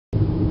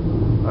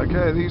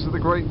Okay, these are the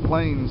Great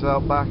Plains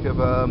out back of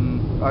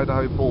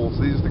Idaho Falls.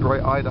 These are the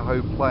Great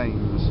Idaho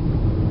Plains.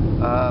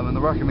 And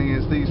the reckoning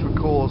is these were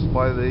caused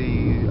by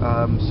the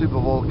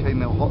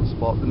supervolcano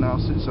hotspot that now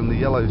sits in the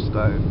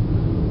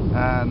Yellowstone.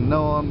 And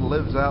no one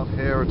lives out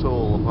here at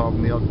all, apart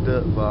from the odd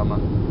dirt farmer.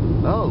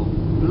 Oh,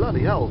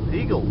 bloody hell,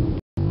 eagle!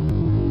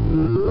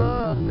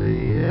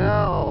 Bloody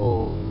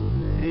hell,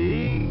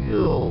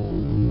 eagle!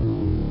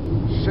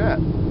 Shit.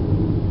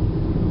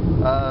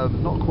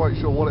 Not quite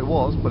sure what it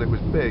was, but it was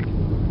big.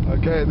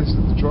 Okay, this is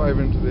the drive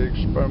into the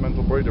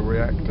experimental breeder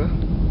reactor.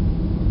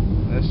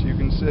 As you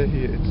can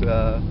see, it's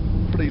a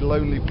pretty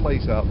lonely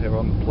place out here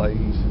on the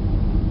plains.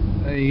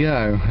 There you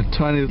go, a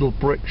tiny little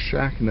brick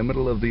shack in the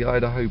middle of the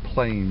Idaho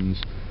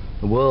Plains.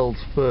 The world's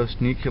first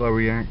nuclear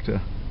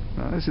reactor.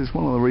 Now, this is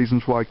one of the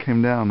reasons why I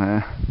came down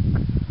here.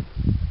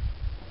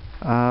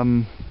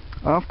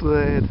 After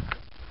they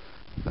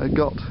had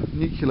got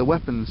nuclear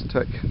weapons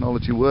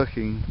technology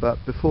working, but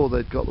before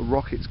they'd got the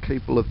rockets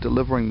capable of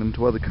delivering them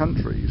to other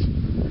countries,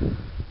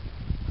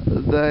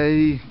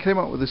 they came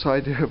up with this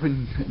idea of a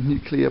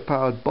nuclear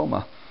powered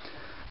bomber.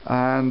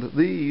 And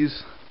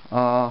these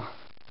are,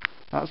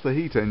 that's the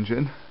heat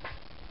engine,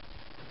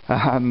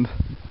 and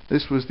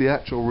this was the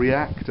actual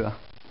reactor,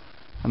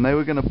 and they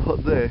were going to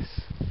put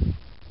this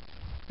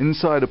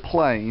inside a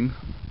plane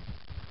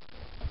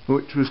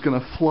which was going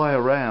to fly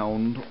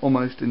around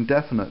almost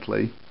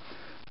indefinitely,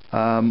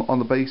 on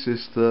the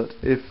basis that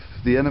if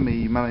the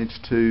enemy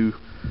managed to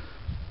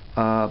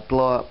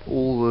blow up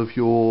all of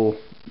your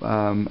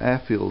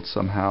airfields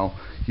somehow,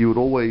 you would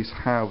always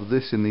have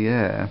this in the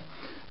air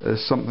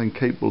as something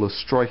capable of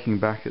striking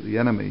back at the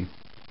enemy.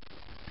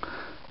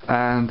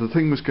 And the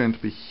thing was going to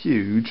be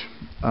huge.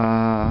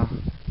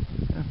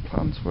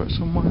 Plans for it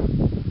somewhere.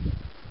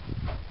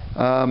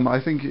 I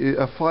think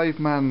a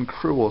 5-man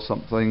crew or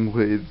something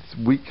with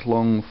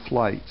week-long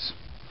flights.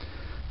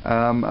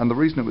 And the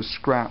reason it was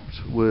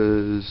scrapped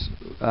was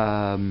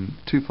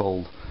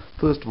twofold.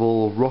 First of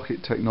all,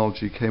 rocket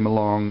technology came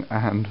along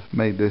and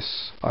made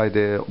this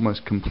idea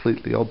almost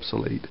completely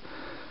obsolete.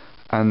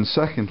 And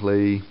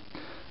secondly,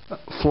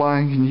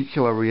 flying a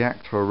nuclear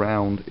reactor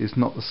around is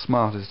not the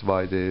smartest of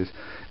ideas.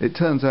 It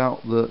turns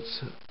out that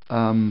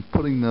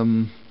filling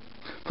them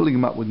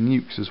up with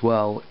nukes as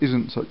well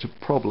isn't such a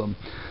problem.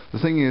 The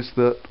thing is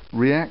that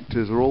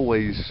reactors are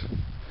always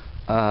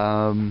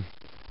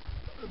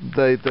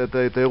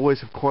they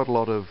always have quite a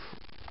lot of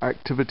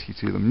activity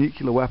to them.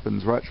 Nuclear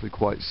weapons are actually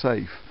quite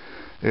safe.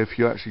 If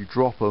you actually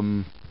drop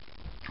them,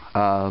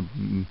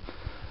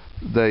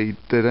 they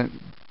don't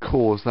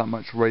cause that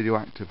much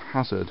radioactive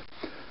hazard.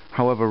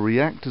 However,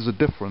 reactors are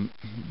different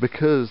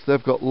because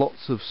they've got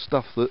lots of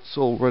stuff that's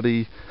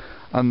already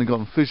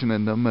undergone fission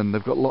in them, and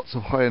they've got lots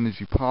of high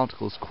energy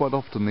particles. Quite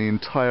often the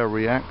entire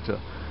reactor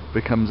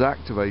becomes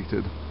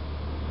activated.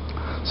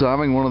 So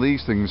having one of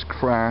these things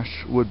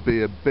crash would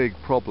be a big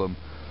problem.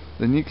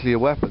 The nuclear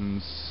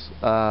weapons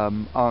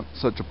aren't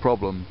such a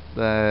problem.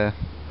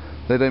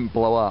 They don't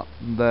blow up.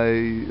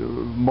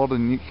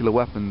 Modern nuclear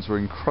weapons are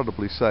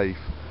incredibly safe.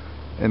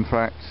 In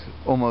fact,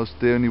 almost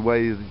the only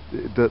way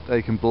that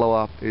they can blow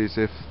up is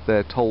if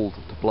they're told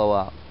to blow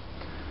up.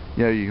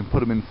 You know, you can put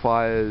them in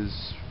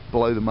fires,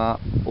 blow them up,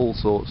 all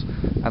sorts,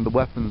 and the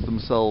weapons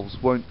themselves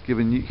won't give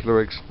a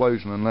nuclear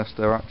explosion unless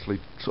they're actually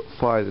sort of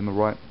fired in the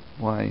right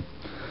way.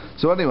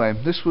 So anyway,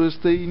 this was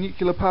the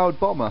nuclear powered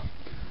bomber.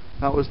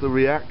 That was the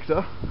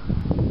reactor,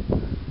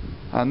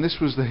 and this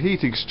was the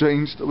heat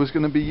exchange that was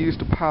going to be used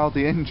to power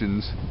the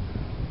engines.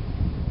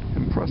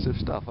 Impressive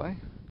stuff, eh?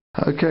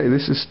 Okay,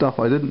 this is stuff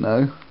I didn't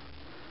know.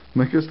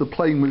 Because the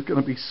plane was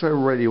going to be so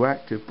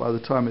radioactive by the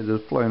time it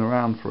had flown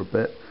around for a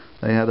bit,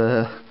 they had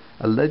a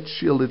lead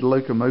shielded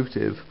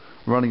locomotive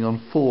running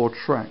on 4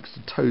 tracks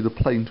to tow the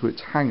plane to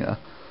its hangar,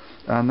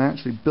 and they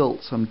actually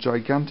built some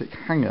gigantic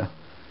hangar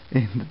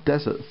in the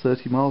desert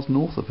 30 miles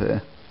north of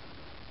here.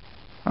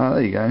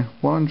 There you go,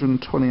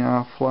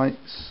 120-hour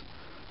flights,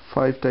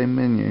 5-day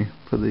menu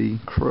for the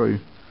crew.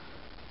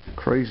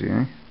 Crazy,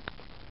 eh?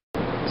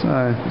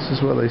 So this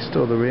is where they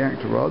store the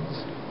reactor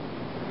rods,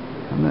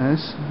 and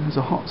this is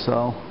a hot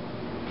cell.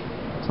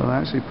 So they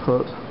actually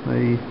put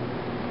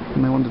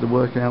when they wanted to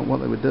work out what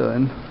they were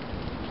doing,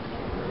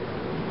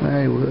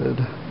 they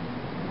would,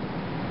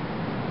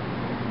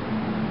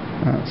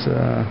 that's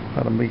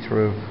about a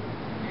metre of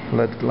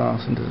lead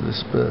glass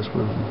interspersed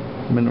with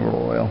mineral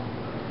oil.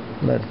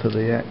 Lead for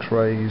the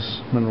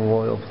X-rays, mineral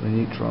oil for the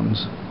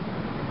neutrons.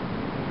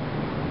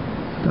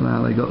 Don't know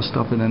how they got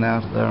stuff in and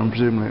out of there, and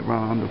presumably it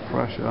ran under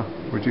pressure,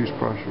 reduced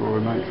pressure or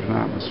a nitrogen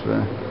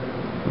atmosphere.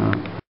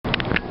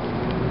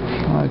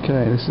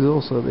 Okay, this is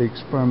also the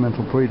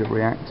experimental breeder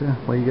reactor,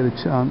 where you get a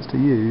chance to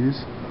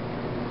use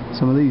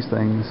some of these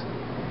things.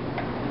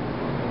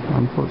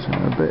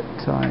 Unfortunately a bit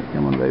tight.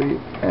 Come on baby,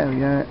 there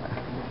we go.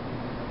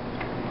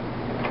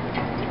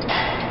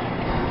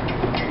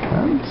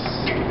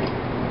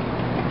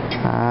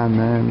 And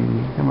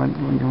then, come on,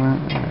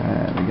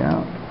 there we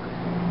go.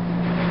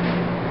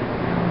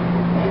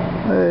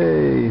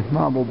 Hey,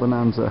 marble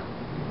bonanza.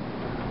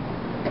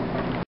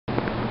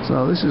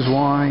 So this is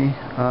why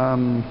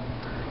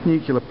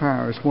nuclear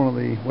power is one of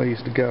the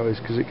ways to go, is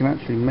because it can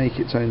actually make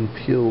its own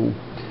fuel.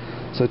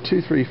 So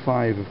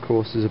 235 of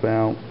course is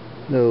about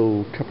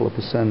a couple of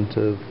percent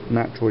of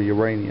natural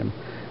uranium,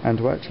 and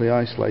to actually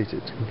isolate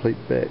it's a complete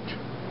bitch.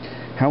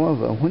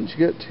 However, once you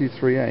get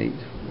 238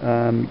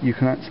 you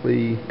can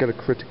actually get a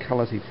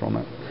criticality from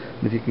it,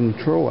 and if you can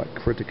control that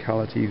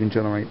criticality you can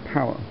generate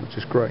power, which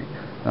is great.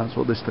 That's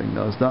what this thing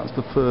does. That's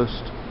the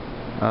first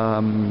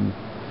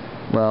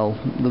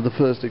the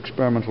first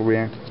experimental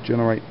reactor to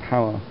generate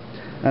power.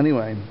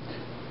 Anyway,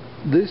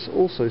 this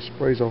also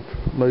sprays off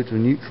loads of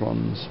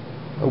neutrons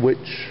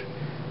which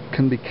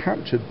can be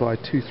captured by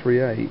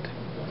 238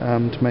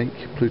 to make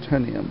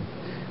plutonium,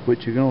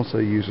 which you can also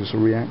use as a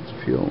reactor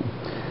fuel.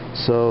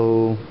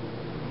 So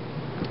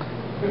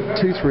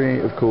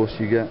 238 of course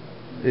you get,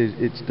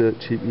 it's dirt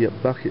cheap, you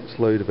get buckets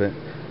load of it.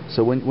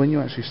 So when you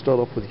actually start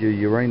off with your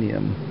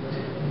uranium,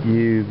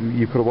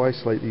 you've got to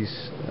isolate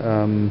these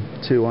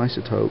two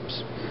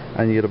isotopes,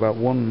 and you get about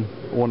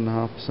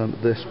 1.5%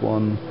 of this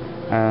one,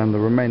 and the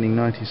remaining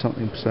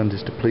 90-something%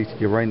 is depleted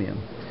uranium,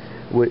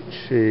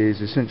 which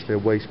is essentially a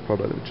waste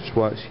product, which is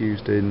why it's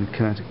used in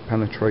kinetic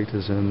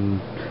penetrators and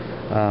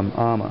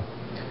armour.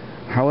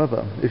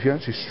 However, if you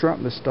actually strap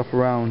this stuff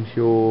around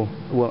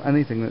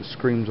anything that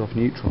screams off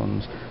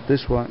neutrons,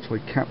 this will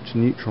actually capture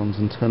neutrons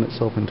and turn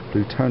itself into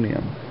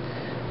plutonium,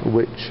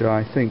 which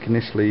I think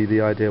initially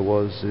the idea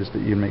is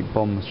that you make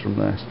bombs from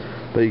this,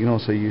 but you can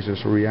also use it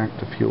as a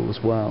reactor fuel as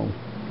well.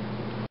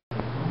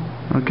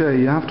 Okay,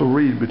 you have to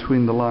read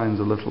between the lines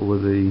a little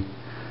with the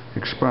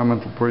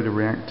experimental breeder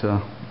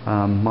reactor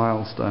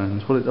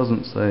milestones. What it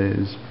doesn't say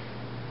is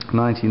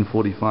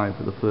 1945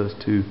 were the first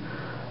two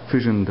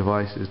fission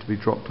devices to be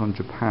dropped on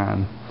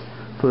Japan.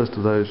 First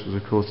of those was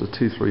of course a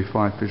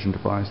 235 fission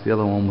device. The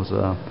other one was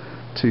a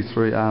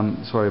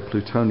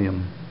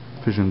plutonium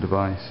fission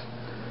device.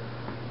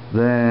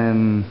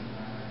 Then,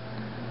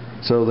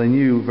 so they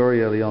knew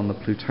very early on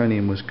that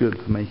plutonium was good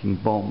for making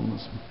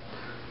bombs.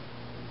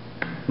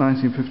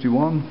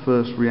 1951,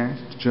 first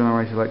reactor to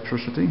generate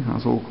electricity.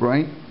 That's all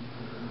great.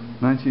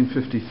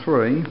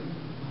 1953,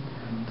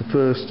 the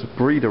first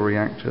breeder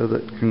reactor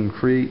that can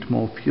create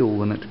more fuel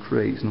than it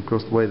creates, and of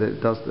course the way that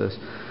it does this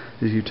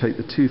is you take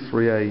the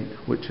 238,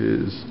 which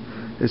is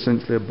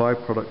essentially a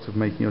byproduct of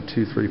making your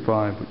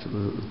 235, which is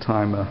at the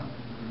time a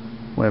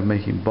way of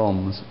making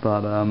bombs,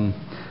 but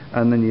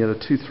and then you get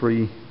a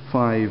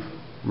 235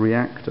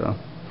 reactor,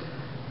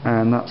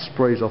 and that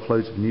sprays off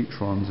loads of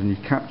neutrons, and you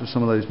capture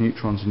some of those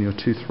neutrons in your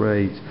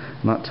 238,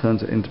 and that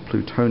turns it into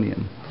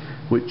plutonium,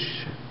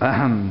 which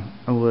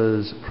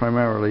was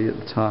primarily at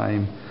the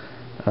time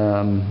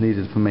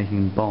needed for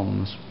making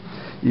bombs.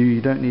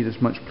 You don't need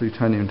as much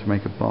plutonium to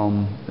make a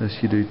bomb as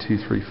you do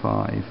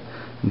 235,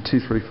 and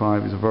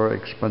 235 is a very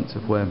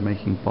expensive way of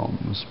making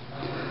bombs.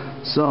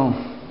 So,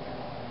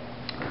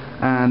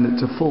 and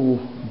it's a full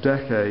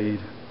decade,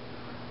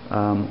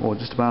 or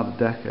just about a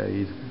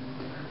decade,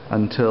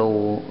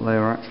 until they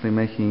were actually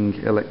making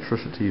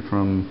electricity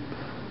from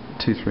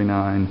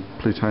 239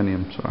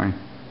 plutonium, sorry.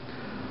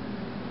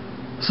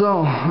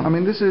 So, I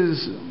mean, this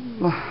is,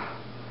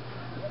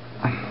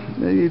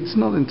 it's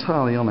not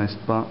entirely honest,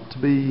 but to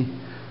be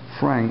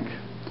frank,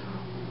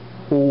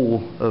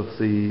 all of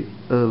the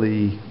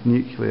early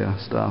nuclear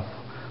stuff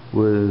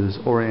was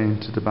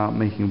oriented about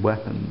making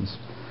weapons,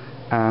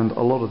 and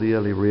a lot of the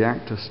early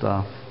reactor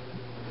stuff,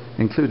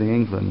 including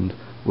England,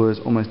 was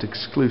almost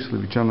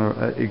exclusively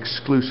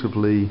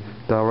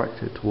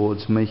directed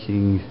towards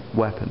making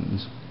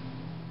weapons.